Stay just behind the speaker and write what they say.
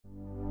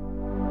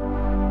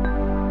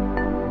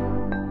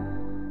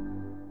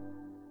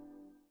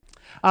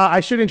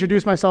I should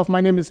introduce myself. My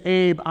name is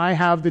Abe. I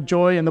have the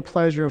joy and the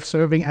pleasure of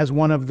serving as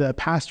one of the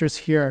pastors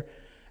here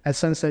at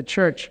Sunset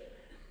Church.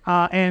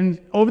 And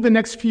over the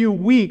next few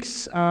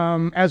weeks,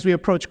 as we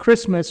approach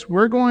Christmas,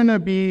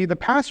 the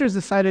pastors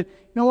decided,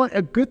 you know what,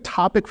 a good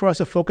topic for us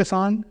to focus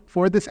on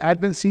for this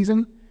Advent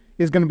season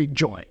is going to be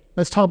joy.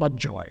 Let's talk about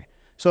joy.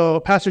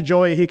 So Pastor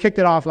Joey, he kicked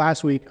it off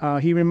last week.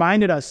 He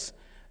reminded us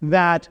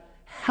that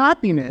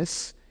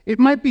happiness, it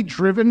might be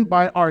driven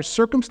by our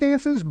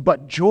circumstances,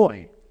 but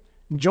joy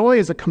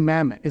is a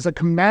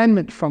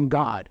commandment from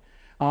God.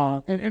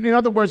 And in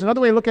other words,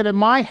 another way to look at it,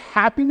 my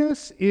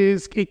happiness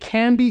it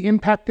can be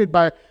impacted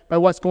by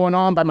what's going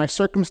on, by my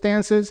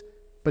circumstances,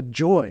 but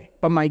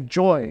my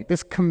joy,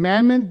 this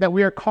commandment that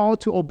we are called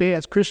to obey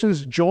as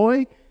Christians,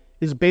 joy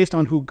is based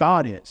on who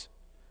God is.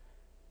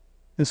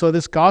 And so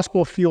this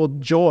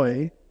gospel-fueled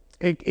joy,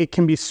 it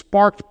can be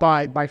sparked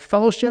by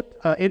fellowship.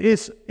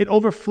 It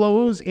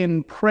overflows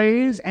in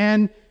praise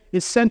and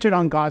is centered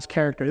on God's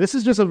character. This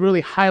is just a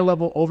really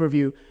high-level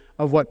overview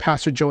of what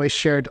Pastor Joey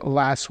shared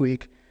last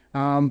week.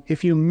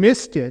 If you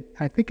missed it,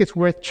 I think it's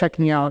worth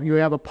checking out. You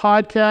have a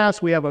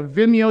podcast, we have a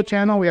Vimeo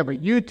channel, we have a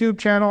YouTube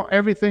channel.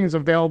 Everything is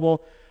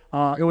available.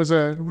 It was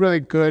a really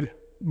good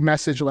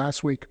message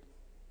last week.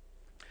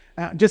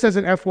 Just as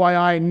an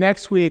FYI,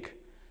 next week,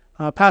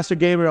 Pastor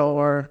Gabriel,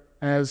 or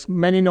as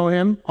many know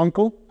him,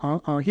 Uncle,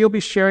 he'll be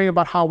sharing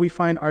about how we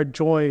find our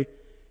joy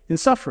in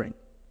suffering.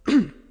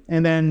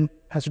 And then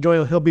Pastor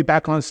Joy, he'll be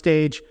back on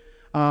stage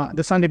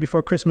the Sunday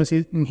before Christmas,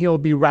 and he'll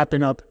be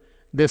wrapping up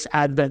this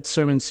Advent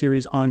sermon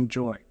series on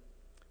joy.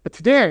 But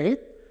today,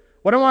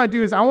 what I want to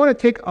do is I want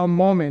to take a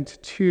moment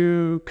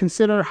to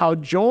consider how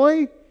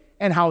joy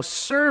and how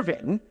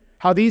serving,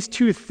 how these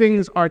two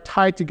things are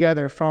tied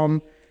together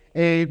from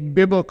a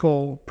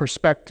biblical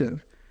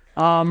perspective.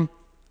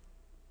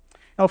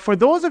 Now, for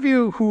those of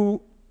you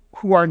who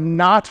are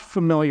not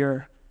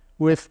familiar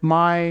with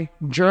my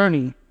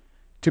journey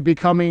to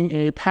becoming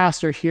a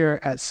pastor here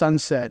at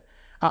Sunset,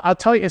 I'll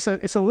tell you, it's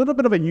a little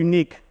bit of a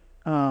unique.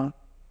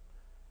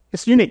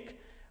 It's unique.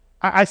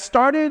 I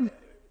started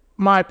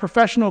my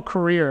professional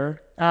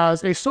career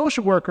as a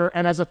social worker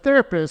and as a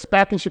therapist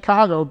back in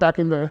Chicago, back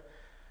in the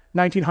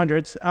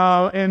 1900s,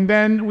 and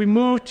then we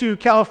moved to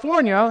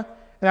California,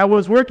 and I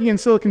was working in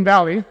Silicon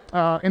Valley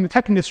in the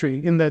tech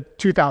industry in the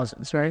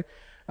 2000s, right?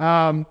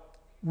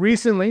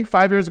 Recently,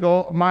 5 years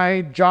ago,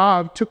 my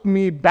job took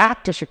me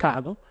back to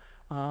Chicago,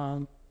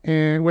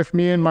 and with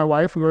me and my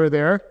wife, we were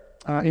there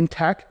in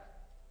tech.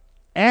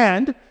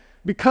 And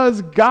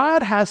because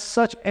God has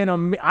such an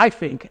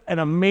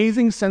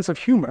amazing sense of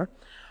humor,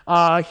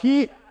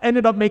 he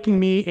ended up making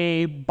me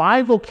a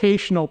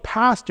bivocational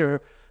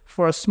pastor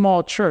for a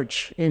small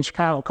church in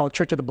Chicago called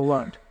Church of the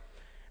Beloved.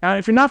 Now,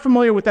 if you're not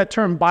familiar with that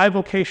term,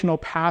 bivocational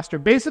pastor,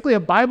 basically a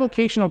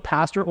bivocational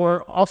pastor,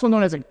 or also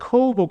known as a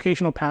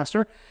co-vocational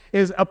pastor,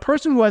 is a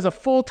person who has a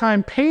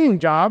full-time paying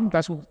job,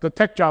 that's the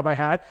tech job I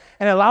had,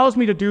 and it allows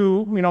me to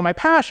do, my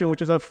passion,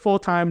 which is a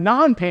full-time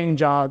non-paying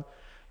job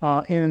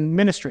in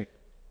ministry.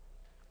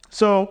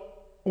 So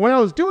when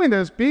I was doing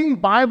this, being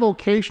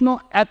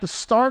bivocational at the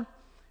start,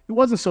 it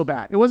wasn't so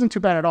bad. It wasn't too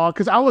bad at all,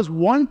 because I was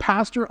one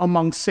pastor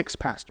among 6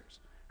 pastors,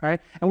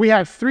 right? And we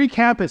had 3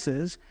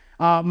 campuses.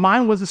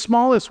 Mine was the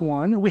smallest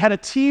one. We had a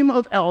team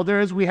of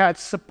elders. We had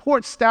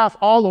support staff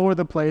all over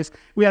the place.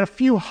 We had a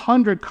few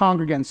hundred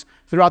congregants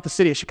throughout the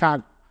city of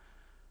Chicago.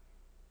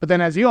 But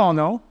then, as you all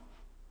know,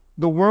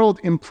 the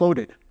world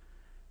imploded.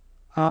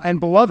 And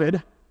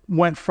Beloved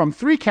went from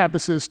 3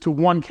 campuses to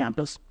 1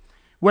 campus,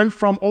 went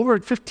from over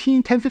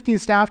 10, 15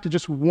 staff to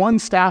just 1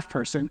 staff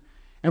person,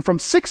 and from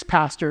 6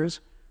 pastors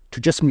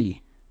to just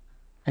me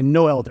and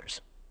no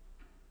elders.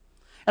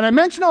 And I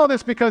mention all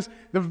this because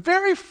the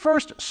very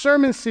first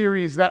sermon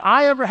series that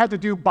I ever had to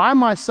do by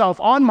myself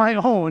on my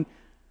own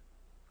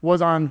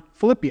was on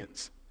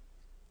Philippians.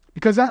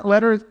 Because that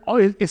letter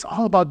is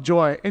all about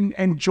joy.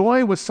 And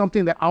joy was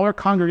something that our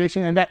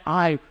congregation and that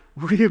I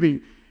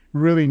really,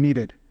 really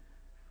needed,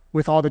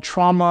 with all the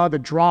trauma, the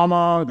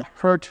drama, the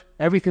hurt,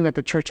 everything that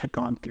the church had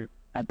gone through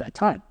at that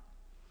time.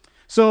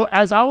 So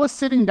as I was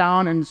sitting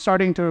down and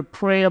starting to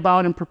pray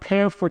about and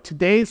prepare for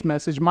today's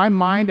message, my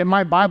mind and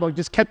my Bible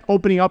just kept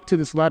opening up to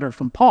this letter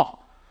from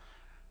Paul,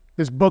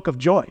 this book of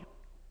joy.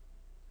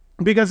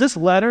 Because this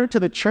letter to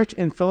the church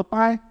in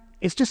Philippi,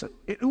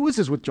 it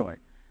oozes with joy.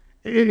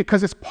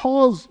 Because it's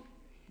Paul's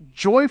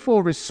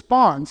joyful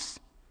response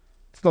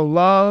to the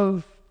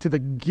love, to the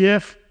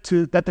gift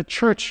that the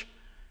church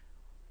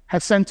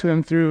had sent to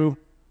him through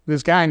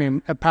this guy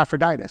named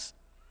Epaphroditus.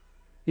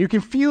 You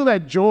can feel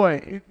that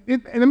joy.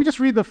 And let me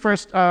just read the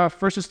first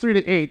verses 3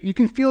 to 8. You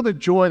can feel the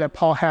joy that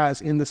Paul has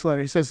in this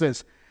letter. He says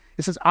this.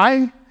 It says,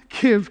 I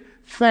give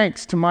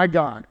thanks to my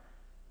God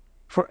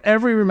for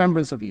every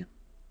remembrance of you,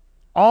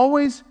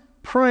 always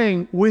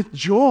praying with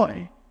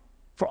joy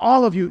for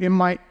all of you in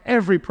my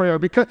every prayer,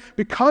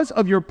 because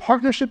of your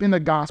partnership in the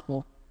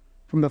gospel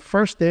from the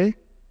first day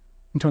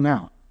until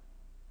now.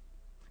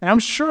 And I'm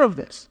sure of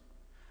this,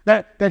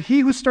 that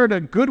he who started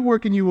a good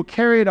work in you will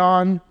carry it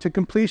on to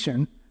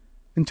completion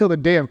until the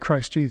day of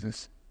Christ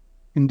Jesus.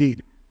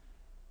 Indeed.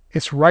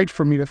 it's right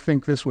for me to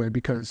think this way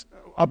because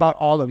about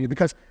all of you,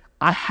 because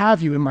I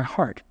have you in my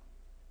heart.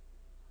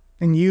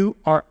 And you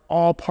are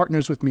all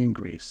partners with me in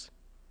grace,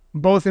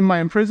 both in my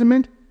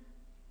imprisonment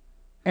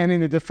and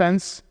in the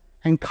defense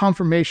and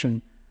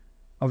confirmation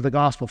of the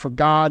gospel. For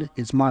God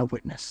is my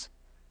witness,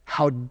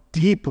 how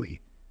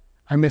deeply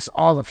I miss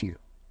all of you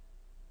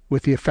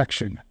with the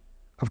affection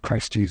of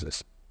Christ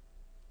Jesus.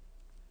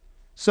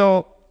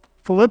 So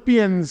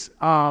Philippians,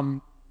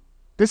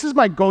 this is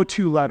my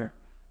go-to letter.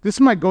 This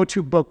is my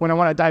go-to book when I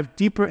want to dive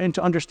deeper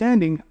into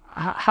understanding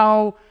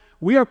how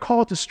we are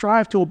called to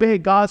strive to obey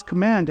God's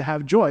command to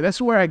have joy. That's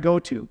where I go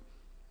to.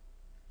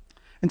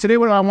 And today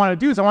what I want to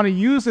do is I want to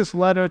use this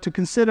letter to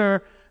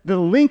consider the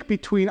link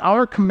between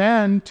our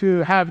command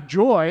to have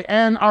joy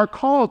and our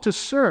call to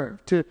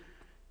serve, to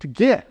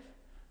give.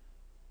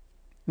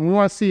 And we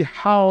want to see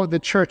how the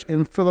church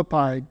in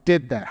Philippi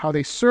did that, how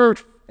they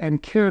served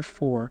and cared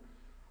for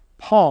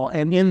Paul,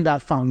 and in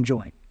that found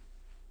joy.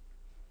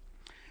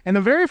 And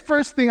the very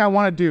first thing I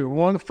want to do,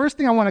 the first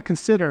thing I want to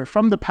consider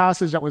from the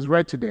passage that was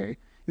read today,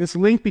 this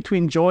link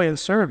between joy and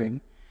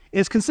serving,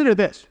 is consider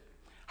this: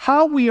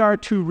 how we are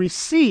to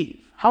receive,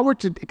 how we're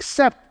to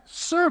accept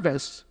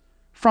service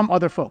from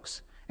other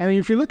folks. And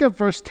if you look at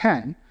verse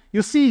 10,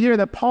 you'll see here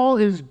that Paul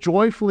is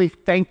joyfully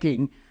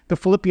thanking the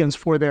Philippians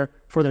for their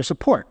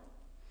support.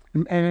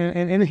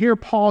 And here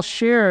Paul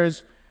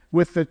shares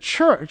with the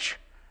church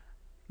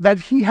that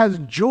he has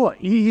joy.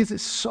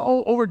 He's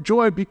so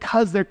overjoyed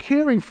because they're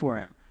caring for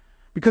him,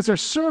 because they're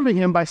serving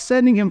him by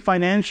sending him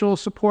financial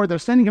support. They're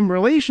sending him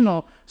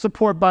relational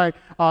support by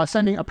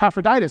sending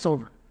Epaphroditus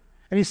over.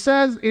 And he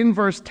says in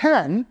verse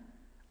 10,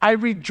 I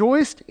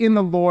rejoiced in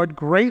the Lord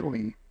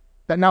greatly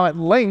that now at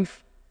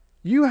length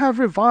you have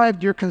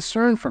revived your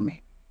concern for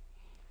me.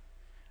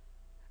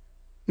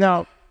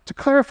 Now, to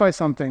clarify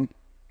something,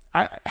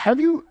 have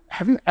you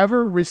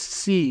ever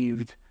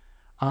received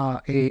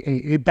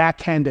a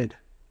backhanded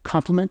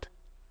compliment?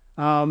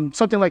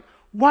 Something like,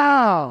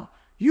 wow,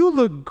 you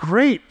look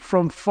great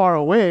from far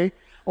away,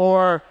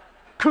 or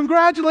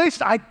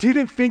congratulations, I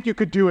didn't think you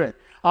could do it.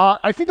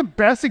 I think the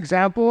best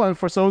example, and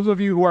for those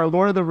of you who are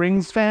Lord of the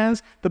Rings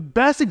fans, the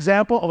best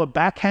example of a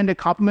backhanded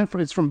compliment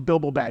is from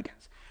Bilbo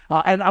Baggins.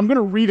 And I'm going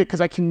to read it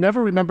because I can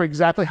never remember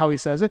exactly how he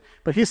says it,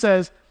 but he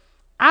says,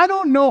 I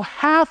don't know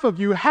half of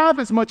you half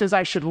as much as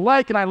I should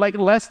like, and I like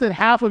less than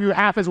half of you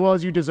half as well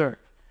as you deserve.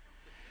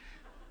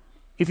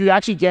 If you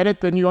actually get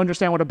it, then you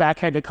understand what a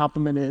backhanded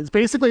compliment is.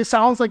 Basically, it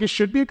sounds like it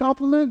should be a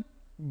compliment,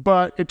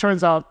 but it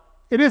turns out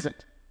it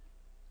isn't.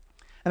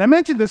 And I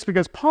mention this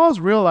because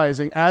Paul's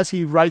realizing as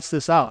he writes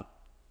this out,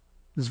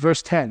 this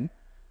verse 10,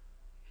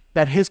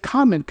 that his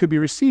comment could be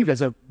received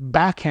as a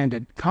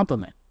backhanded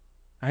compliment.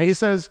 Right? He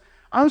says,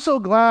 I'm so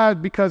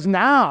glad because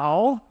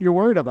now you're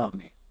worried about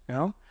me. You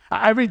know,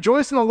 I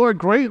rejoice in the Lord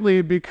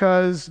greatly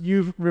because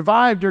you've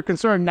revived your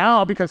concern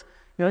now because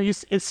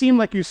it seemed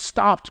like you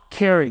stopped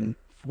caring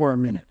for a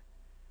minute.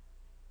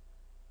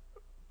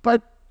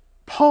 But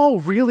Paul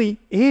really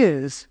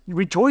is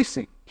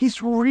rejoicing.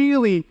 He's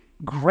really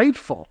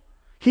grateful.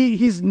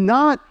 He's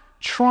not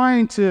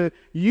trying to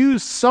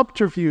use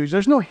subterfuge.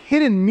 There's no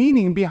hidden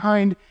meaning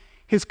behind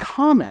his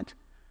comment.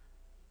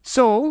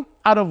 So,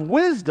 out of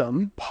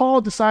wisdom,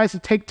 Paul decides to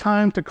take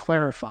time to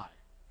clarify,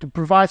 to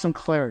provide some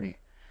clarity.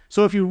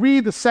 So if you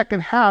read the second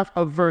half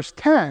of verse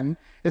 10,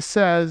 it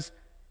says,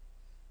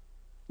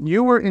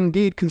 you were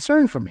indeed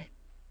concerned for me,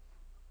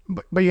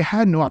 but you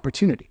had no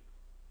opportunity.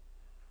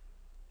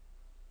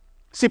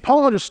 See,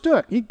 Paul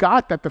understood. He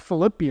got that the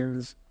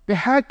Philippians, they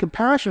had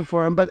compassion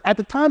for him, but at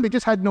the time they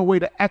just had no way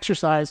to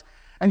exercise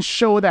and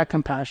show that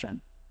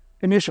compassion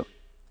initially.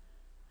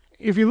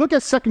 If you look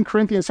at 2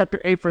 Corinthians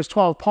chapter 8, verse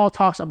 12, Paul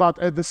talks about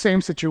the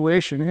same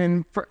situation.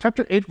 In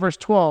chapter 8, verse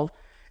 12,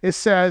 it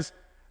says,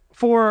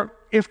 for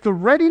if the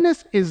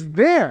readiness is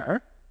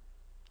there,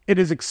 it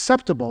is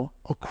acceptable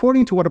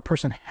according to what a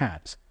person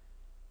has,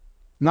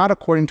 not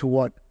according to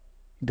what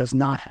he does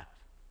not have.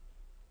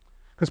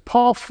 Because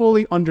Paul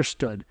fully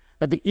understood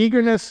that the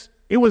eagerness,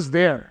 it was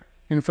there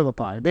in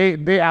Philippi.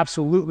 They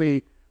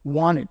absolutely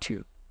wanted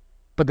to,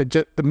 but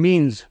the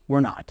means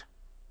were not.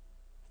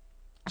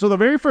 So the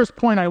very first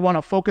point I want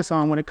to focus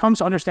on when it comes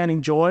to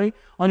understanding joy,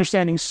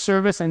 understanding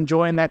service and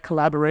joy and that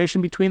collaboration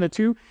between the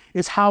two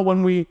is how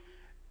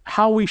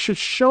we should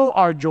show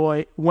our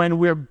joy when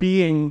we're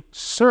being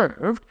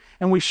served.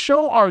 And we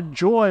show our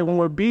joy when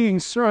we're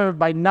being served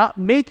by not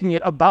making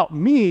it about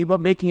me, but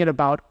making it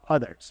about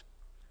others.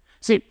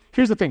 See,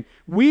 here's the thing.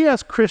 We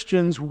as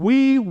Christians,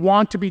 we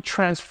want to be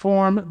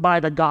transformed by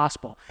the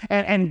gospel.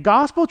 And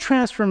gospel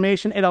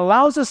transformation, it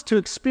allows us to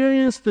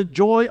experience the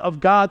joy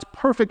of God's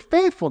perfect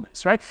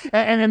faithfulness, right?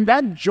 And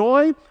that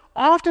joy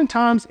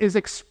oftentimes is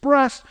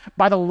expressed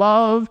by the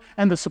love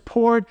and the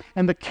support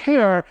and the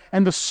care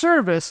and the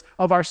service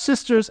of our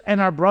sisters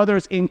and our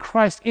brothers in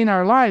Christ in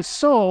our lives.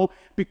 So,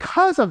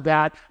 because of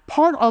that,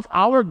 part of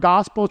our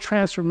gospel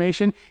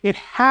transformation, it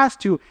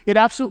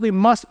absolutely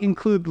must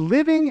include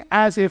living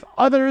as if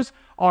others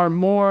are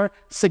more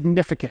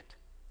significant.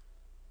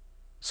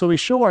 So we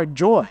show our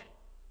joy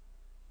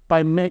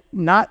by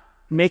not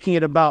making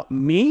it about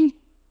me,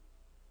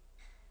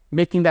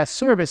 making that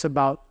service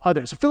about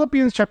others.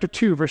 Philippians chapter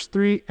 2, verse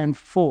 3 and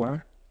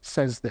 4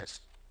 says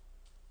this.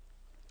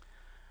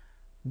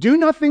 Do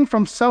nothing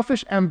from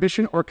selfish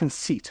ambition or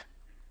conceit,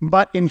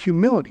 but in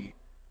humility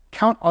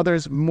count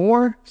others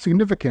more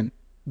significant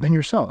than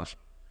yourselves.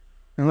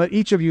 And let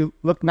each of you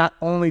look not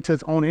only to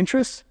his own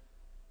interests,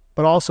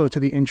 but also to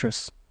the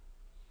interests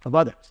of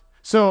others.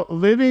 So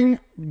living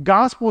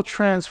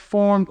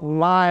gospel-transformed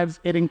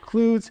lives, it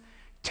includes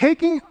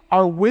taking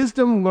our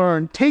wisdom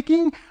learned,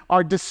 taking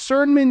our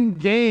discernment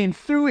gained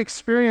through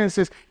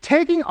experiences,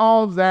 taking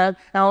all of that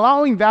and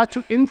allowing that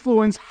to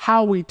influence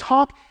how we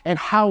talk and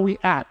how we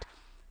act.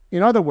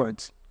 In other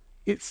words,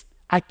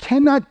 I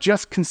cannot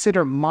just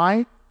consider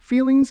my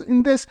feelings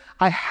in this.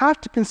 I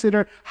have to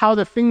consider how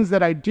the things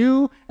that I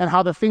do and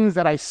how the things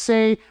that I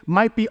say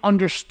might be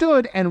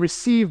understood and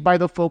received by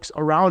the folks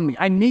around me.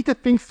 I need to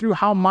think through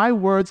how my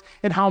words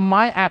and how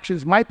my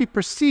actions might be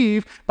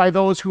perceived by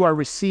those who are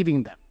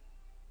receiving them.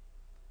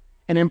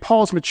 And in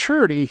Paul's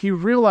maturity, he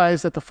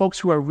realized that the folks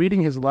who are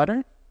reading his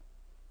letter,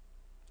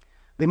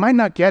 they might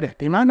not get it.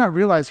 They might not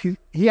realize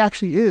he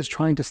actually is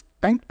trying to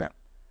thank them.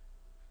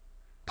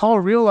 Paul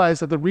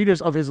realized that the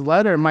readers of his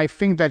letter might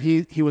think that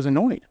he was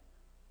annoyed.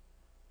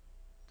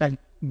 That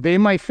they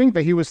might think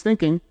that he was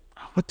thinking,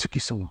 what took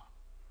you so long?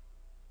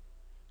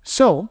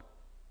 So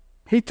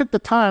he took the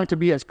time to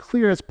be as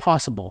clear as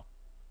possible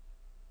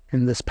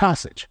in this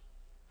passage.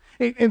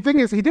 And the thing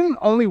is, he didn't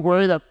only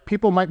worry that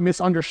people might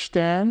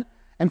misunderstand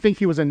and think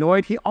he was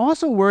annoyed. He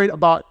also worried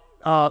about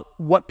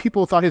what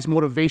people thought his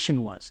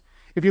motivation was.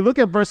 If you look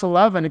at verse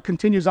 11, it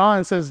continues on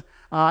and says,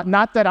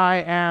 not that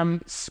I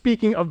am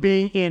speaking of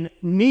being in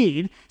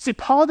need. See,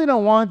 Paul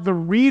didn't want the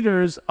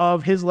readers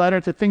of his letter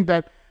to think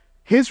that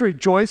his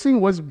rejoicing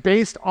was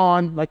based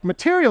on like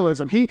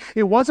materialism.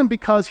 It wasn't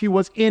because he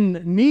was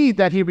in need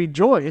that he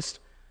rejoiced.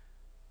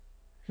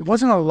 It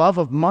wasn't a love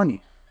of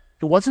money.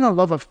 It wasn't a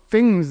love of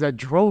things that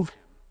drove him.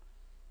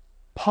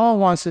 Paul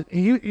wants it.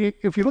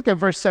 If you look at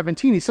verse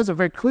 17, he says it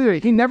very clearly.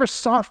 He never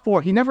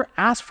he never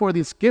asked for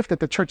this gift that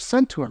the church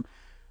sent to him.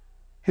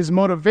 His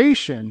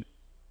motivation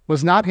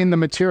was not in the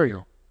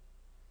material.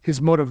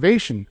 His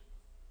motivation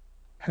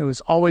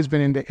has always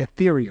been in the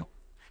ethereal.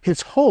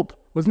 His hope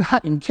was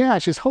not in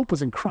cash. His hope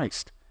was in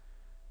Christ.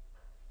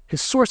 His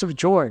source of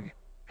joy,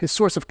 his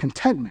source of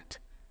contentment,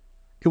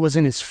 it was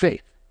in his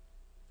faith,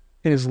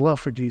 in his love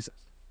for Jesus.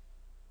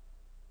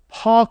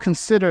 Paul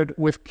considered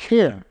with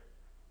care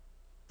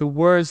the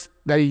words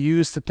that he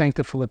used to thank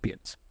the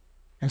Philippians.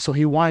 And so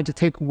he wanted to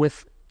take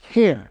with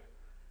care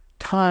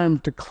time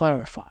to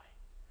clarify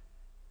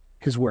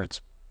his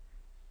words.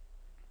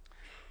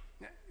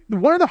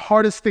 One of the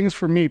hardest things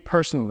for me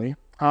personally,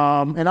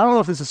 and I don't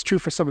know if this is true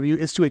for some of you,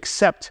 is to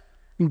accept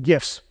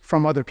gifts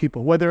from other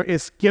people, whether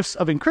it's gifts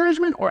of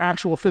encouragement or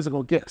actual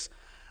physical gifts.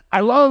 I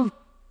love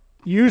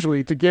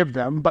usually to give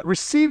them, but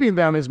receiving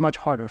them is much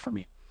harder for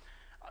me.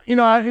 You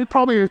know, I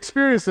probably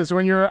experienced this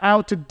when you're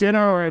out to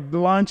dinner or at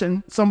lunch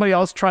and somebody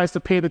else tries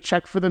to pay the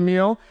check for the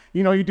meal.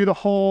 You know, you do the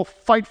whole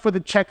fight for the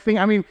check thing.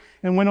 I mean,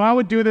 and when I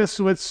would do this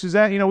with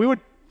Suzette, you know,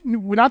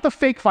 we're not the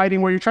fake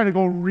fighting where you're trying to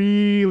go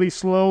really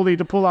slowly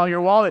to pull out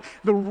your wallet.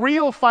 The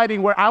real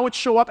fighting where I would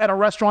show up at a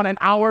restaurant an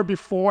hour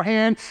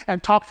beforehand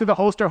and talk to the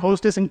host or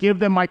hostess and give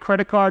them my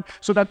credit card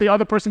so that the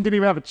other person didn't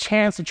even have a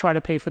chance to try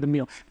to pay for the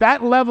meal.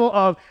 That level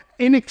of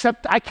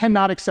I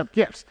cannot accept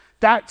gifts.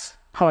 That's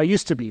how I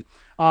used to be.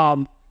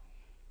 When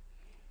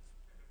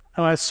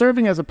I was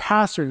serving as a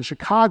pastor in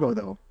Chicago,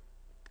 though,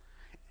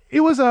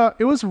 it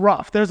was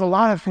rough. There's a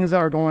lot of things that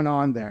are going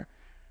on there.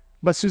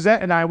 But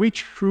Suzette and I, we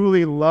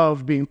truly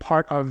love being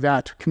part of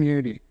that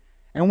community.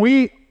 And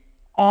we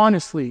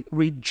honestly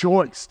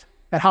rejoiced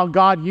at how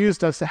God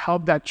used us to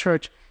help that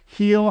church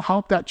heal,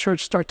 help that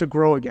church start to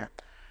grow again.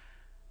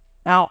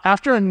 Now,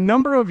 after a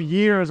number of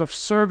years of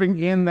serving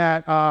in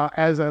that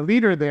as a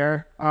leader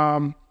there,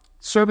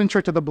 serving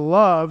Church of the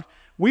Beloved,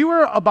 we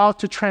were about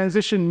to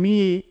transition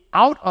me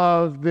out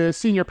of the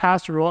senior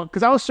pastor role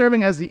because I was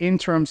serving as the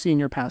interim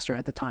senior pastor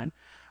at the time.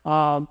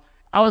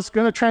 I was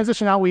going to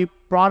transition out. We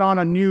brought on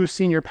a new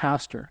senior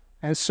pastor.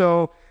 And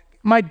so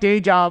my day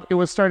job, it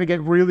was starting to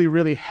get really,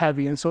 really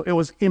heavy. And so it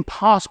was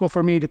impossible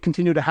for me to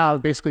continue to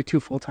have basically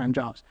 2 full-time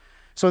jobs.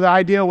 So the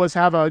idea was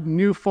have a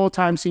new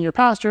full-time senior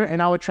pastor,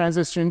 and I would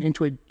transition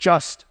into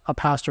just a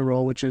pastor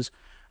role, which is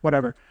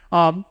whatever.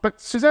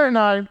 But Suzette and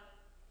I,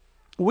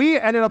 we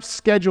ended up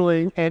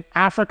scheduling an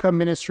Africa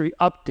ministry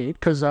update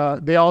because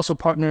they also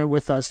partner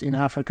with us in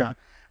Africa.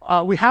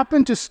 We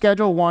happened to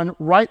schedule one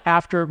right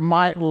after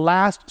my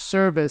last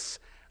service,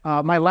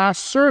 my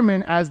last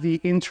sermon as the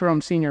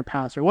interim senior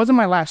pastor. It wasn't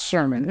my last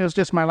sermon. It was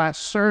just my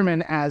last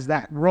sermon as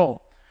that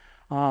role.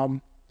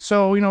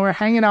 So, you know, we're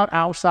hanging out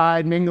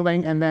outside,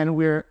 mingling, and then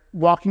we're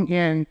walking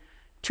in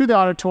to the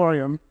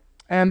auditorium,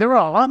 and there were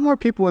a lot more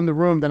people in the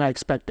room than I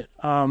expected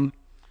to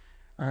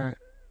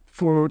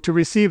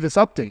receive this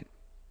update.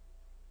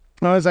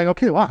 I was like,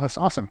 okay, wow, that's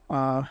awesome.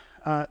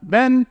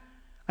 Then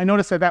I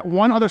noticed that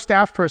one other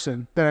staff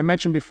person that I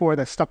mentioned before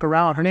that stuck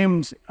around, her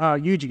name's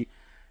Yuji.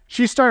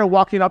 she started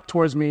walking up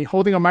towards me,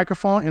 holding a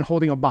microphone and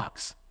holding a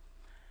box.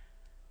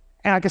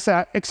 And like I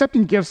said,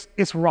 accepting gifts,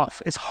 it's rough.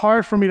 It's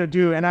hard for me to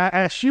do. And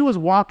as she was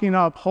walking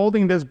up,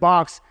 holding this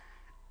box,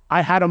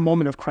 I had a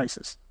moment of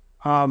crisis.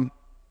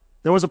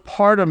 There was a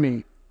part of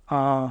me.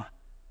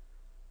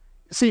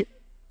 See,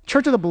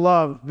 Church of the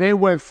Beloved, they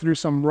went through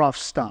some rough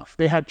stuff.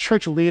 They had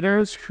church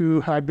leaders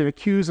who had been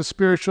accused of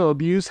spiritual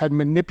abuse, had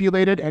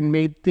manipulated and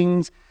made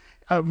things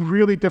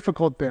really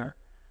difficult there.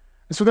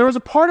 And so there was a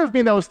part of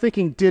me that was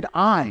thinking, did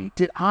I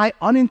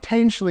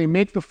unintentionally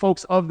make the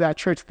folks of that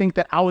church think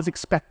that I was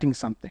expecting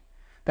something,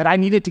 that I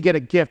needed to get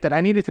a gift, that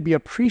I needed to be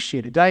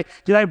appreciated?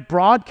 Did I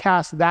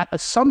broadcast that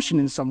assumption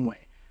in some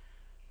way?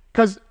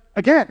 Because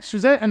again,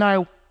 Suzette and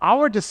I,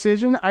 our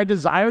decision, our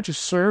desire to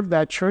serve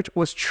that church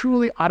was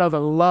truly out of a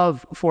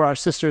love for our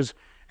sisters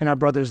and our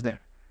brothers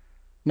there,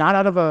 not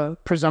out of a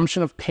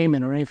presumption of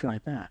payment or anything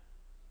like that.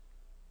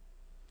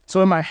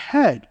 So in my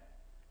head,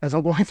 as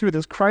I'm going through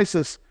this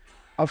crisis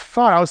of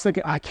thought, I was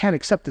thinking, I can't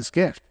accept this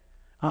gift.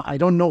 I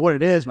don't know what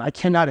it is, but I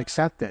cannot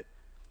accept it.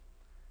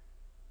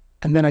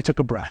 And then I took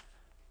a breath.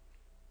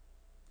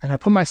 And I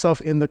put myself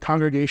in the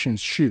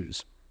congregation's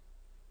shoes.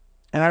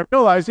 And I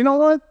realized, you know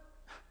what?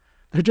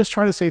 They're just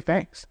trying to say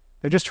thanks.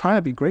 They're just trying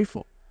to be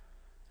grateful.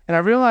 And I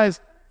realized,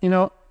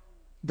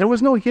 there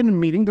was no hidden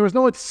meaning. There was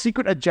no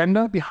secret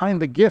agenda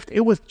behind the gift.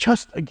 It was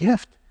just a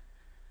gift.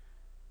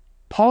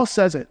 Paul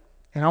says it,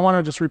 and I want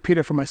to just repeat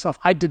it for myself.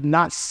 I did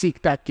not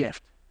seek that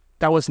gift.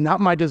 That was not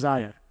my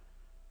desire.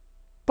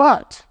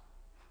 But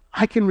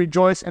I can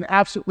rejoice and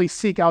absolutely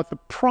seek out the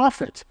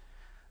profit,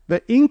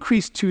 the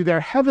increase to their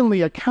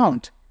heavenly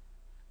account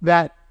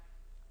that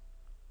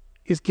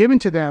is given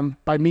to them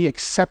by me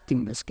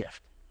accepting this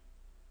gift.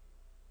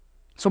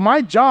 So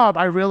my job,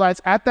 I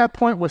realized at that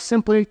point, was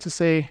simply to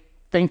say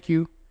thank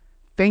you,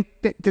 to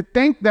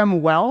thank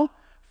them well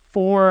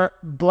for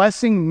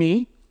blessing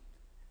me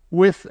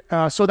with,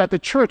 so that the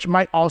church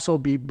might also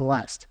be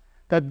blessed,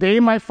 that they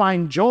might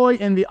find joy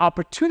in the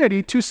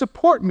opportunity to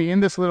support me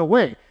in this little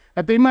way,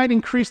 that they might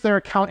increase their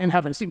account in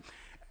heaven. See,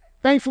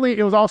 thankfully,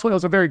 it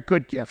was a very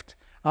good gift.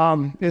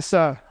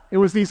 It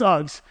was these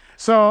Uggs,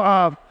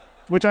 so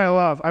which I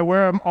love. I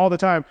wear them all the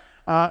time.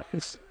 The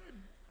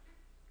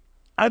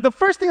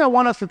first thing I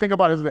want us to think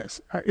about is this.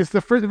 It's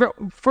the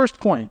first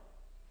point.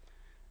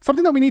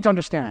 Something that we need to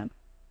understand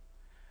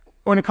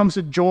when it comes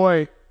to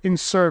joy in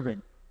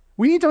serving.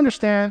 We need to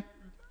understand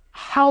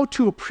how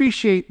to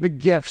appreciate the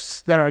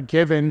gifts that are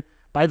given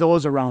by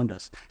those around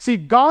us. See,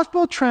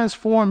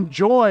 gospel-transformed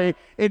joy,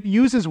 it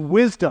uses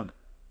wisdom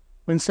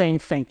when saying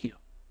thank you.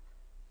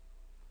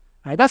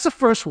 All right, that's the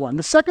first one.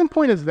 The second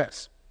point is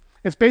this.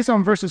 It's based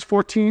on verses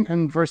 14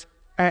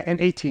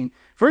 and 18.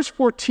 Verse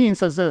 14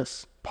 says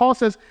this. Paul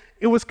says,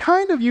 it was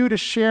kind of you to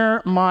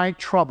share my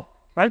trouble,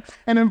 right?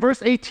 And in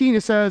verse 18,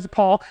 it says,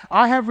 Paul,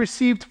 I have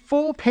received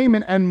full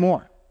payment and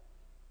more.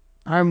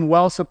 I am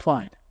well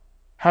supplied,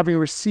 having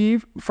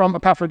received from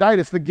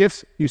Epaphroditus the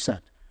gifts you sent,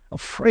 a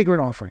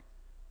fragrant offering,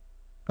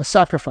 a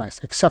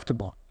sacrifice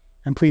acceptable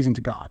and pleasing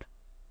to God.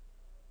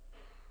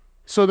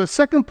 So the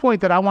second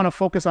point that I want to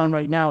focus on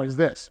right now is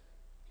this.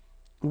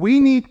 We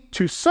need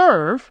to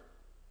serve,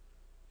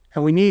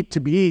 and we need to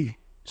be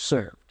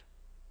served.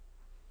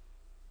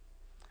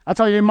 I'll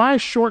tell you, in my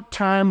short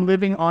time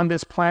living on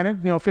this planet,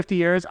 50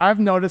 years, I've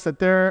noticed that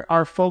there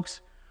are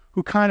folks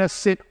who kind of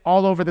sit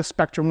all over the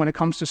spectrum when it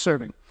comes to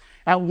serving.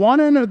 At one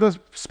end of the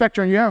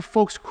spectrum, you have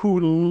folks who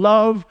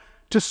love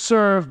to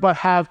serve but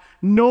have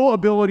no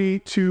ability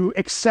to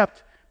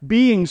accept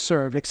being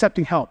served,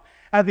 accepting help.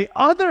 At the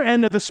other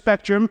end of the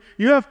spectrum,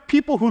 you have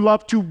people who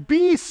love to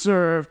be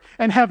served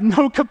and have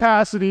no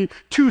capacity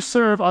to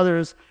serve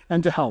others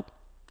and to help.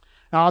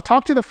 Now, I'll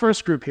talk to the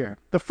first group here.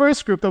 The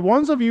first group, the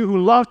ones of you who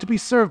love to be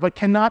served but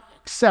cannot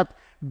accept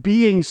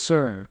being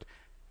served.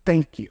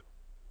 Thank you.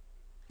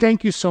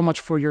 Thank you so much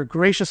for your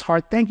gracious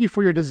heart. Thank you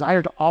for your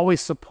desire to always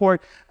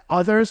support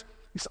others.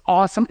 It's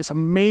awesome. It's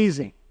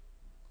amazing.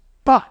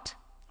 But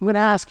I'm going to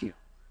ask you,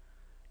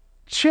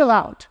 chill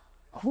out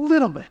a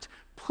little bit.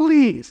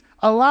 Please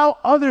allow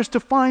others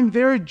to find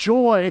their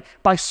joy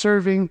by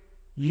serving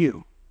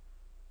you.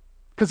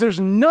 Because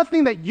there's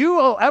nothing that you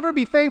will ever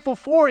be thankful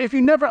for if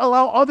you never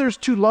allow others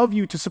to love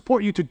you, to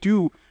support you, to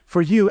do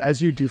for you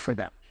as you do for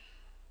them.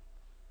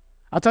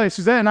 I'll tell you,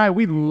 Suzette and I,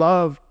 we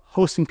love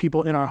hosting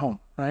people in our home,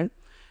 right?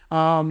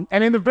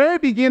 And in the very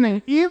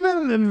beginning,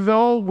 even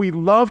though we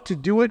love to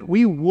do it,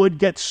 we would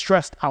get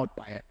stressed out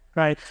by it,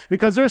 right?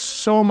 Because there's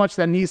so much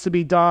that needs to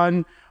be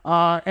done,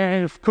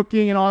 and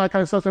cooking and all that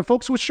kind of stuff. And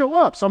folks would show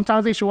up.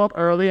 Sometimes they show up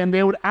early and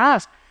they would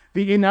ask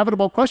the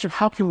inevitable question,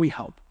 how can we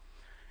help?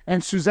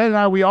 And Suzette and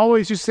I, we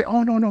always used to say,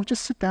 oh, no,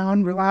 just sit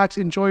down, relax,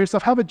 enjoy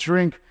yourself, have a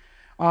drink.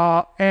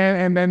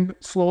 And then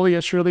slowly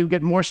and surely we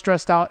get more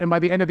stressed out. And by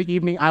the end of the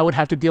evening, I would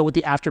have to deal with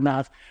the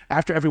aftermath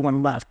after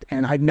everyone left.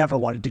 And I never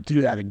wanted to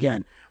do that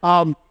again.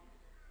 I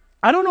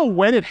don't know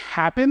when it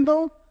happened,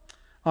 though,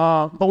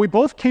 but we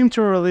both came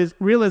to a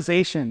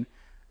realization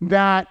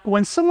that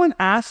when someone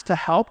asks to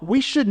help,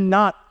 we should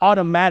not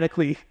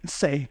automatically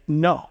say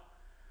no.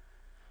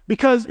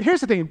 Because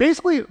here's the thing,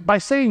 basically by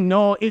saying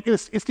no,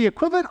 it's the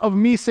equivalent of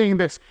me saying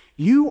this: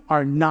 you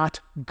are not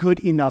good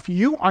enough.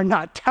 You are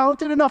not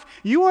talented enough.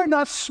 You are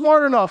not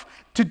smart enough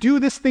to do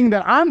this thing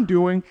that I'm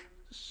doing.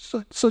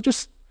 So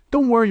just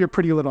don't worry your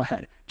pretty little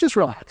head. Just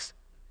relax.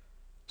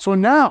 So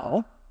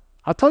now,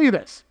 I'll tell you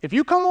this. If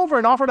you come over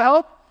and offer to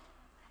help,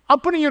 I'm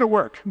putting you to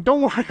work.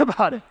 Don't worry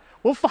about it.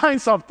 We'll find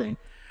something.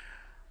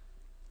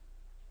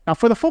 Now,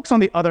 for the folks on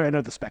the other end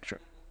of the spectrum,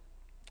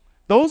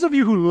 those of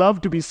you who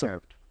love to be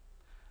served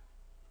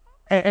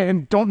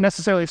and don't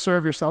necessarily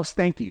serve yourselves,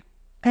 thank you.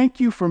 Thank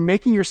you for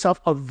making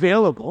yourself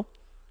available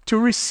to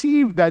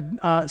receive that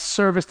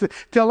service,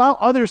 to allow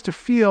others to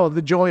feel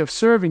the joy of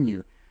serving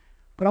you.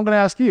 But I'm going to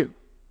ask you,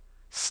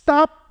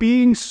 stop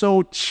being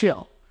so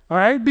chill, all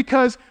right?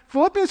 Because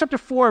Philippians chapter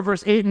 4,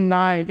 verse 8 and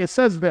 9, it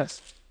says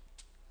this: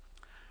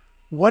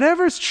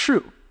 whatever is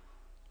true,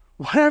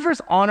 whatever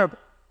is honorable,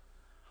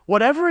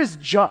 whatever is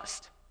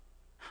just,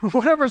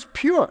 whatever is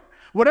pure,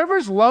 whatever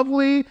is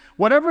lovely,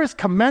 whatever is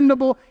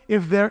commendable,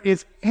 if there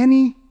is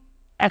any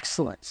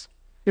excellence,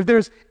 if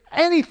there's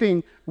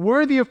anything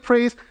worthy of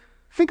praise,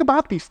 think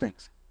about these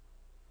things.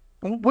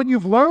 What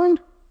you've learned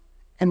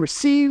and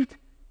received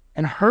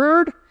and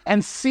heard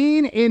and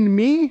seen in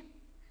me,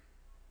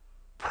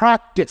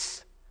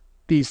 practice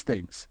these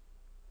things,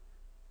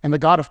 and the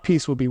God of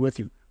peace will be with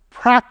you.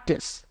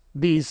 Practice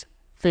these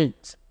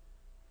things.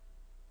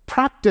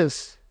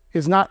 Practice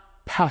is not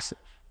passive.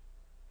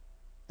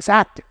 It's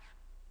active.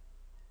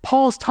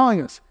 Paul's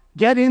telling us,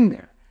 get in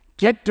there,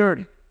 get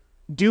dirty,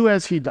 do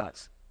as he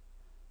does.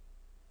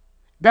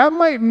 That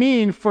might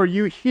mean for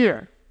you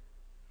here,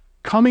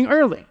 coming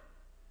early,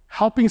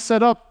 helping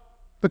set up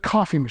the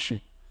coffee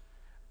machine,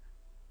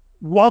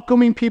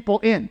 welcoming people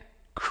in,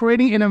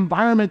 creating an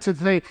environment to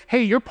say,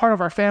 hey, you're part of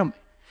our family.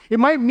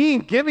 It might mean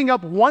giving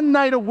up one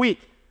night a week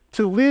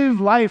to live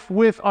life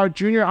with our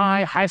junior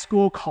high, high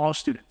school, college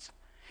students.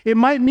 It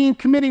might mean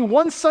committing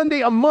one Sunday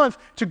a month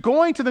to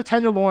going to the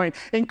Tenderloin,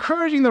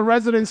 encouraging the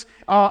residents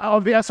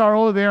of the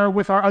SRO there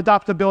with our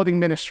adoptability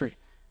ministry.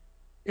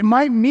 It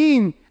might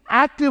mean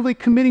actively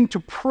committing to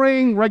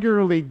praying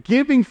regularly,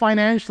 giving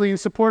financially in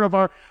support of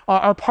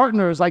our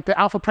partners like the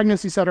Alpha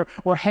Pregnancy Center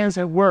or Hands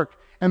at Work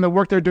and the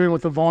work they're doing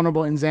with the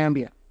vulnerable in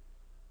Zambia.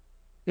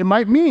 It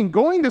might mean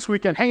going this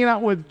weekend, hanging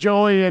out with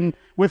Joey and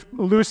with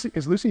Lucy.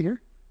 Is Lucy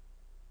here?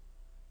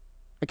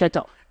 I can't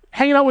tell.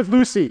 Hanging out with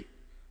Lucy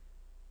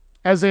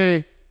as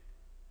they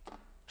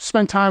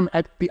spend time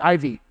at the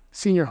Ivy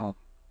Senior Home.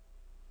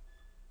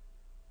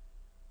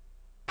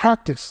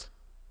 Practice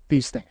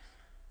these things.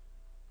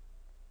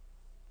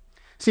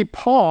 See,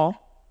 Paul,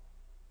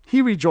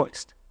 he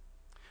rejoiced.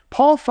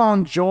 Paul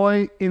found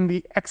joy in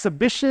the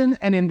exhibition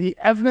and in the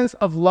evidence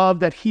of love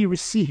that he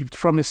received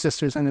from his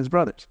sisters and his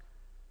brothers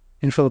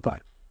in Philippi.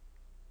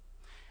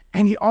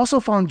 And he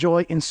also found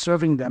joy in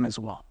serving them as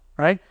well,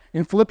 right?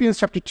 In Philippians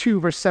chapter 2,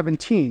 verse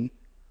 17,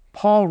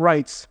 Paul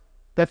writes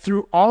that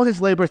through all his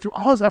labor, through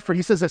all his effort,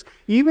 he says this: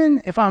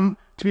 even if I'm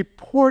to be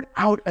poured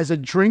out as a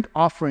drink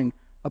offering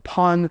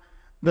upon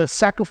the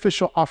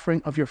sacrificial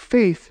offering of your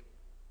faith,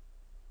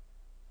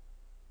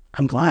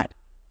 I'm glad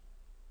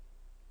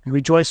and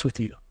rejoice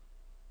with you.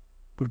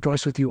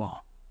 Rejoice with you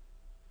all.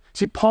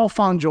 See, Paul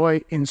found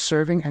joy in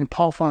serving, and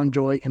Paul found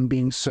joy in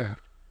being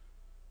served.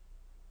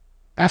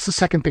 That's the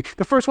second thing.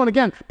 The first one,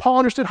 again, Paul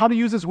understood how to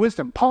use his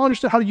wisdom. Paul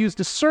understood how to use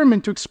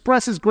discernment to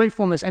express his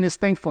gratefulness and his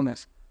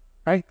thankfulness.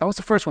 Right? That was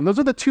the first one. Those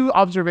are the two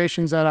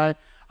observations that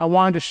I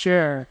wanted to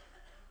share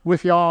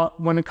with y'all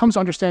when it comes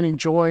to understanding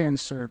joy and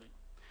serving.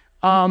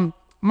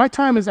 My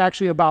time is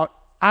actually about,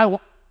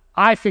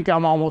 I think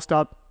I'm almost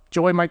up.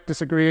 Joy might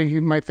disagree. He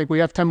might think we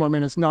have 10 more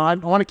minutes. No, I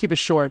want to keep it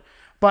short.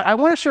 But I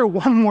want to share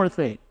one more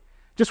thing.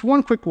 Just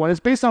one quick one. It's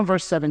based on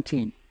verse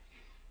 17.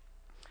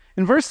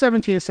 In verse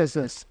 17, it says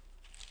this: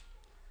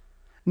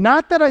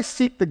 not that I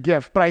seek the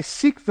gift, but I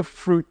seek the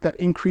fruit that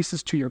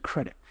increases to your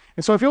credit.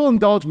 And so if you'll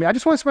indulge me, I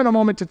just want to spend a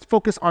moment to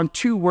focus on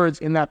two words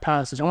in that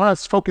passage. I want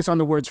to focus on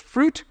the words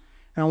fruit,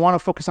 and I want to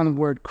focus on the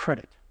word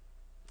credit.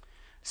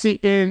 See,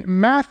 in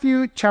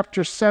Matthew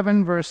chapter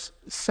 7, verse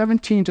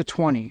 17 to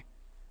 20,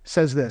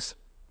 says this: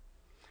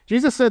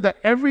 Jesus said that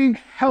every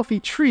healthy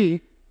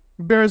tree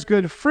bears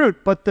good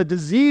fruit, but the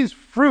diseased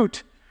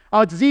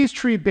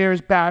tree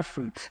bears bad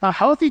fruit. A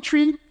healthy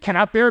tree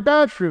cannot bear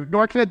bad fruit,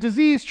 nor can a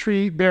diseased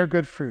tree bear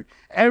good fruit.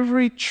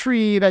 Every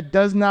tree that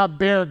does not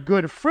bear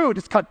good fruit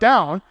is cut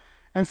down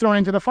and thrown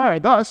into the fire.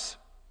 Thus,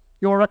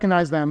 you will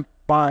recognize them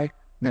by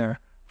their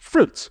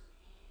fruits.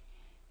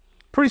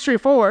 Pretty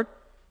straightforward.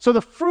 So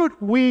the fruit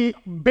we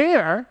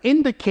bear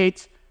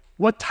indicates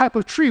what type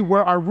of tree,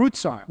 where our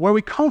roots are, where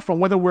we come from,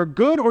 whether we're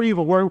good or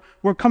evil, where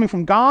we're coming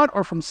from God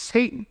or from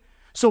Satan.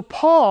 So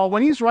Paul,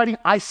 when he's writing,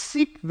 I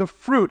seek the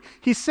fruit,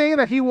 he's saying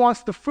that he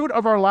wants the fruit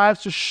of our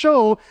lives to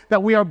show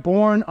that we are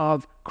born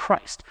of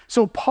Christ.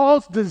 So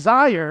Paul's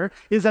desire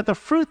is that the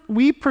fruit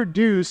we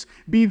produce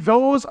be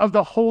those of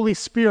the Holy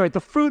Spirit. The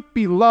fruit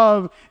be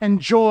love and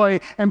joy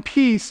and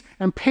peace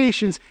and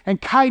patience and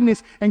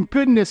kindness and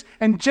goodness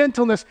and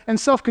gentleness and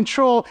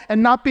self-control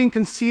and not being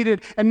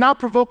conceited and not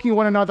provoking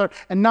one another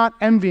and not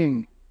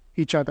envying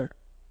each other.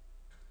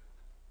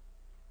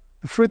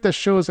 The fruit that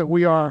shows that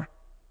we are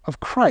of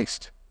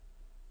Christ.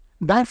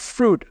 That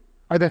fruit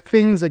are the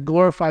things that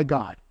glorify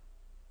God.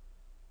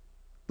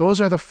 Those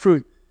are the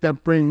fruit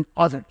that bring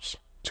others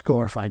to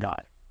glorify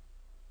God.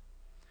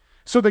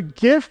 So the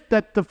gift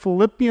that the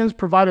Philippians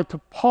provided to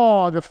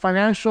Paul, the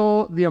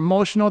financial, the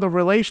emotional, the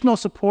relational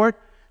support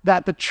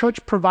that the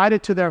church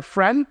provided to their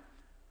friend,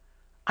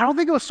 I don't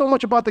think it was so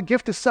much about the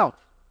gift itself.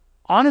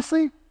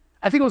 Honestly,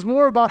 I think it was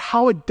more about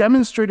how it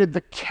demonstrated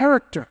the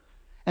character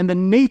and the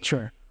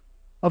nature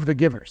of the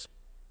givers.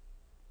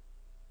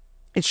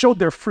 It showed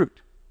their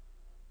fruit.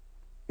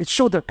 It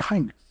showed their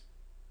kindness.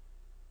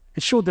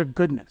 It showed their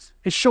goodness.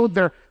 It showed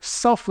their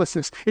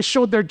selflessness. It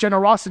showed their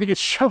generosity. It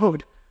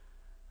showed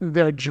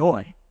their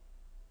joy.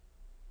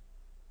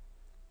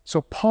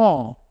 So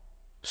Paul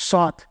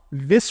sought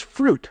this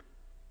fruit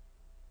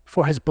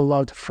for his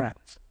beloved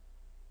friends.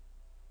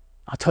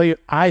 I'll tell you,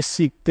 I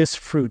seek this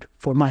fruit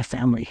for my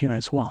family here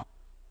as well.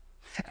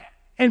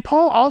 And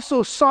Paul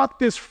also sought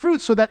this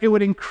fruit so that it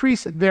would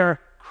increase their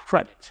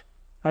credit.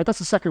 All right, that's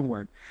the second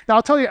word. Now,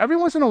 I'll tell you, every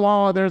once in a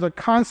while, there's a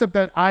concept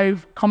that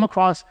I've come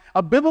across,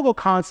 a biblical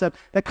concept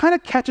that kind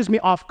of catches me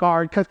off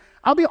guard, because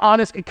I'll be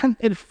honest,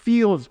 it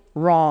feels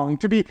wrong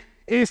to be.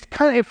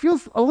 It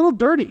feels a little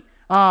dirty.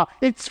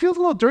 It feels a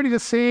little dirty to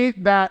say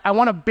that I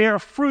want to bear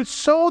fruit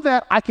so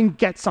that I can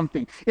get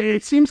something.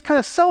 It seems kind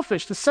of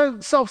selfish,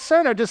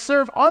 self-centered, to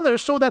serve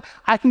others so that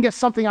I can get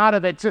something out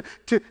of it,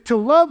 to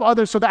love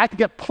others so that I can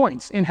get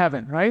points in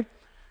heaven, right?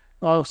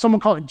 Someone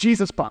called it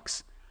Jesus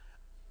bucks.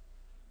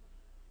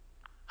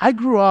 I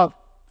grew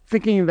up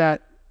thinking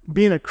that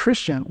being a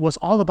Christian was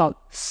all about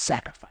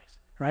sacrifice,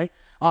 right?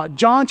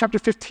 John chapter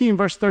 15,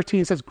 verse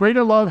 13 says,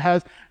 "Greater love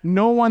has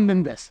no one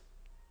than this,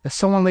 that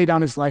someone lay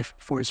down his life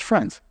for his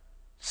friends."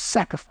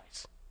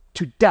 Sacrifice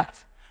to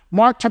death.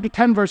 Mark chapter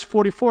 10, verse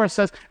 44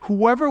 says,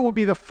 "Whoever will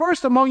be the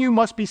first among you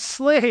must be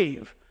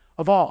slave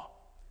of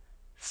all."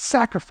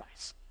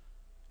 Sacrifice.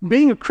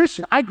 Being a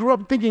Christian, I grew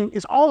up thinking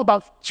is all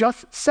about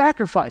just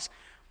sacrifice.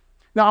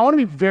 Now, I want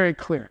to be very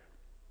clear.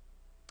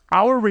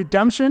 Our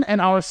redemption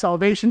and our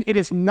salvation, it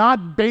is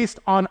not based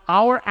on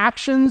our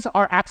actions,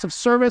 our acts of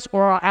service,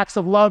 or our acts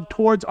of love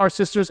towards our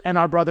sisters and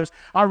our brothers.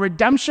 Our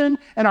redemption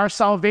and our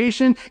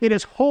salvation, it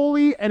is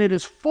wholly and it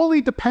is fully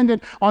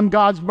dependent on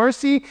God's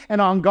mercy and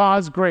on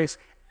God's grace.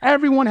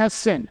 Everyone has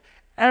sinned.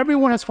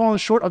 Everyone has fallen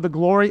short of the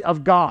glory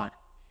of God.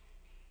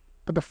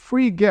 But the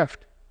free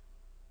gift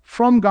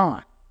from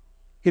God,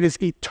 it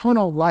is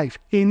eternal life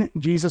in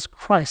Jesus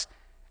Christ.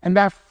 And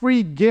that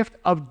free gift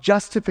of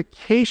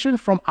justification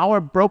from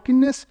our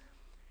brokenness,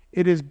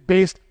 it is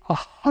based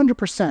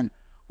 100%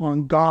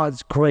 on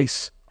God's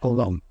grace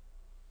alone.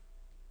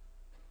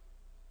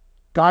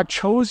 God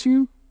chose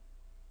you,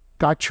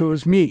 God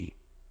chose me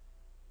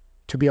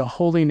to be a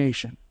holy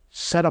nation,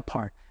 set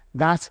apart.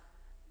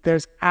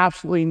 There's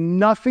absolutely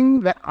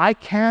nothing that I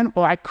can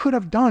or I could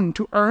have done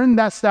to earn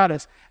that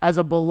status as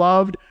a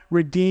beloved,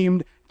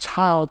 redeemed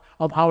child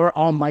of our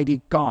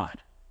Almighty God.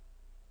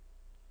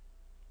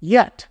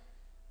 Yet,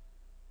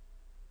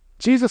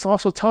 Jesus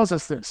also tells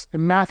us this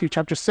in Matthew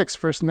chapter 6,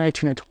 verse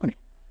 19 and 20.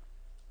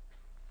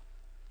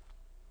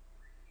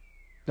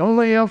 "Don't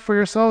lay up for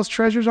yourselves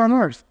treasures on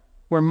earth,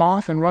 where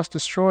moth and rust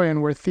destroy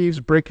and where thieves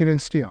break in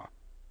and steal.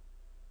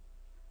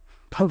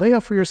 But lay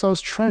up for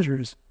yourselves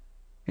treasures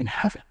in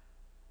heaven,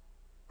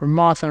 where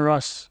moth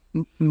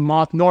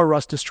nor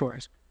rust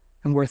destroys,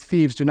 and where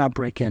thieves do not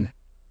break in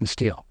and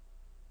steal."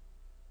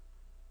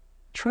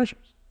 Treasures.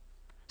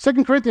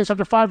 2 Corinthians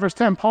chapter 5, verse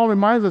 10, Paul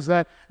reminds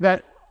us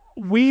that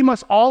we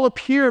must all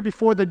appear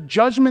before the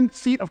judgment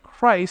seat of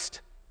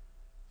Christ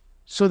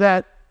so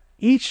that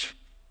each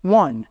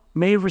one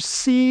may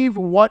receive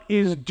what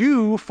is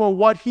due for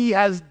what he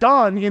has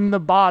done in the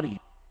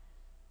body,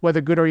 whether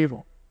good or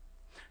evil.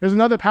 There's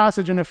another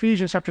passage in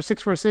Ephesians chapter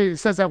 6, verse 8. It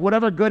says that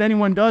whatever good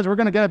anyone does, we're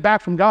going to get it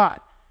back from God.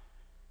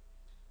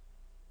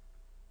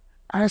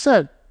 And I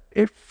said,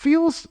 it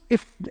feels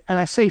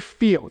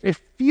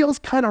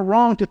kind of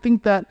wrong to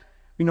think that,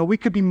 we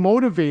could be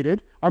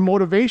motivated. Our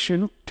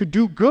motivation to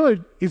do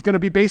good is going to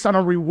be based on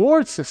a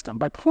reward system,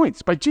 by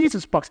points, by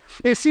Jesus bucks.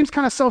 It seems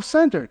kind of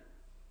self-centered.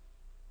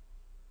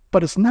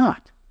 But it's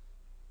not.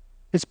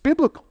 It's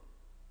biblical.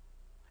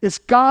 It's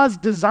God's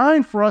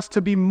design for us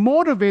to be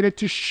motivated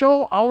to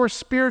show our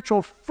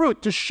spiritual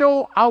fruit, to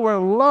show our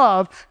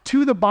love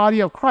to the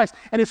body of Christ.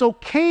 And it's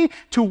okay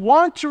to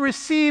want to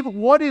receive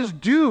what is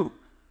due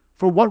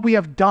for what we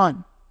have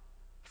done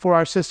for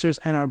our sisters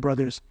and our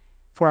brothers,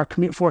 for our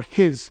community, for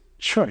His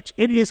church.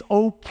 It is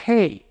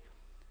okay.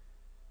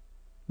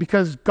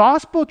 Because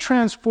gospel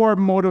transformed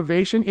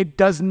motivation, it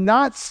does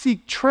not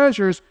seek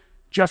treasures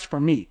just for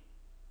me.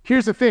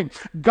 Here's the thing.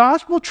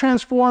 Gospel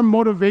transformed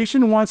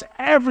motivation wants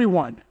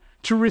everyone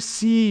to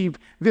receive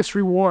this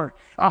reward.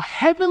 A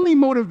heavenly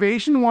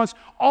motivation wants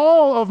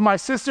all of my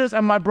sisters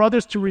and my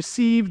brothers to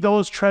receive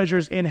those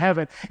treasures in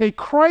heaven. A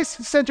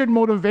Christ-centered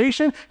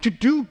motivation to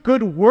do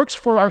good works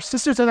for our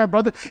sisters and our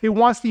brothers, it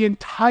wants the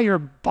entire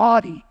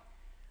body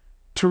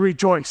to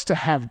rejoice, to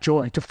have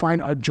joy, to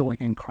find our joy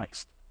in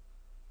Christ.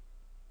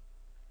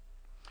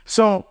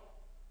 So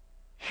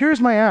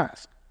here's my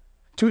ask.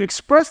 To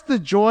express the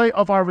joy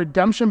of our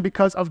redemption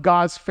because of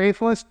God's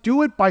faithfulness,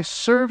 do it by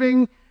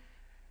serving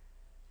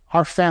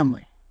our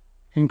family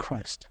in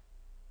Christ.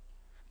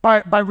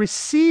 By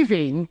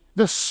receiving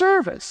the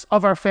service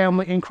of our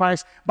family in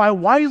Christ, by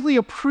wisely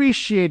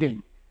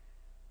appreciating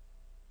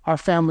our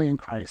family in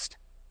Christ,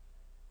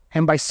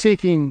 and by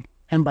seeking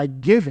and by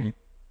giving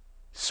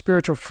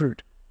spiritual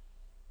fruit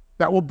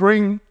that will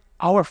bring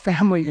our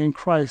family in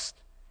Christ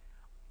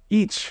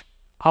each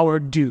our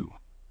due,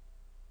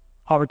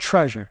 our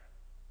treasure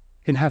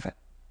in heaven.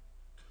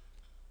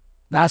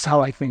 That's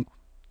how I think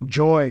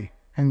joy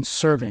and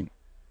serving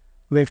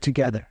live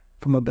together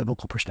from a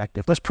biblical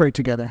perspective. Let's pray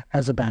together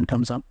as the band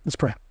comes up. Let's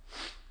pray.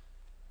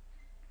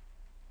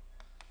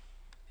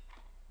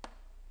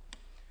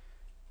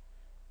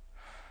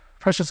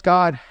 Precious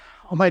God,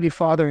 Almighty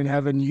Father in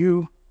heaven,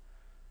 you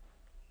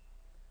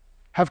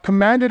have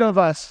commanded of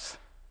us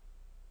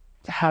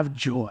to have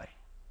joy.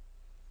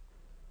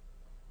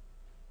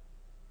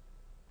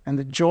 And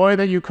the joy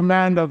that you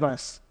command of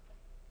us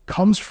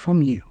comes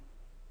from you.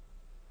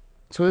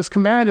 So this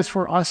command is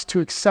for us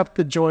to accept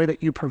the joy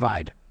that you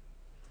provide.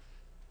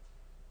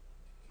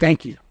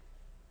 Thank you.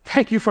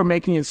 Thank you for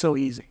making it so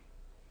easy.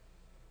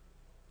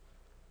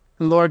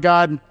 And Lord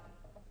God,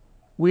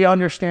 we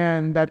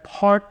understand that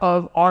part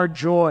of our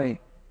joy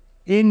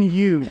in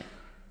you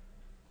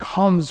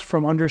comes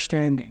from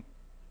understanding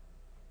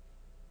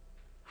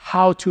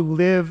how to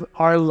live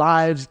our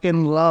lives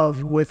in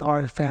love with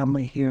our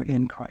family here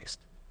in Christ.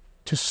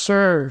 To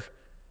serve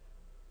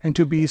and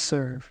to be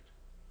served.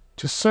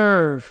 To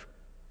serve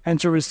and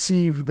to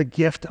receive the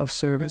gift of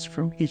service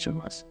from each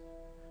of us.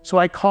 So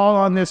I call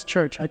on this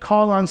church, I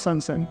call on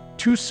Sunset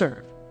to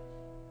serve.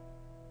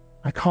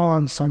 I call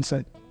on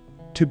Sunset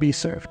to be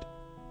served.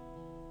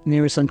 In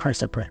your Son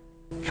Christ I pray.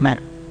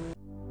 Amen.